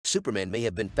Superman may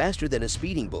have been faster than a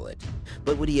speeding bullet,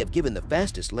 but would he have given the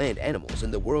fastest land animals in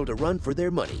the world a run for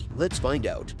their money? Let's find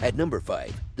out. At number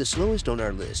 5, the slowest on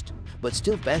our list, but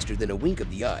still faster than a wink of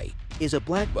the eye, is a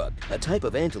black buck, a type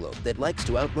of antelope that likes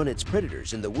to outrun its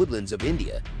predators in the woodlands of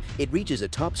India. It reaches a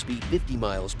top speed 50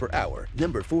 miles per hour.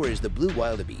 Number 4 is the blue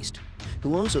wildebeest,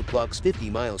 who also clocks 50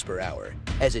 miles per hour.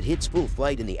 As it hits full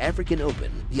flight in the African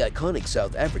Open, the iconic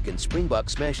South African springbok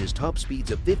smashes top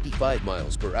speeds of 55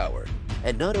 miles per hour.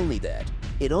 And not only that,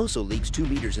 it also leaps 2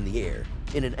 meters in the air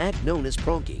in an act known as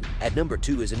pronking. At number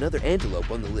 2 is another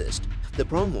antelope on the list. The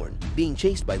pronghorn, being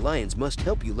chased by lions, must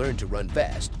help you learn to run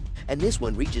fast. And this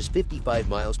one reaches 55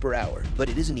 miles per hour, but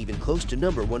it isn't even close to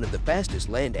number 1 of the fastest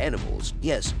land animals.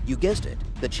 Yes, you guessed it,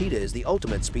 the cheetah is the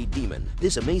ultimate speed demon.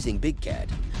 This amazing big cat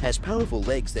has powerful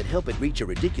legs that help it reach a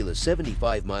ridiculous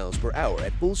 75 miles per hour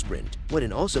at full sprint. What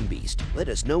an awesome beast. Let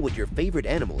us know what your favorite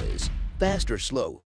animal is, fast or slow.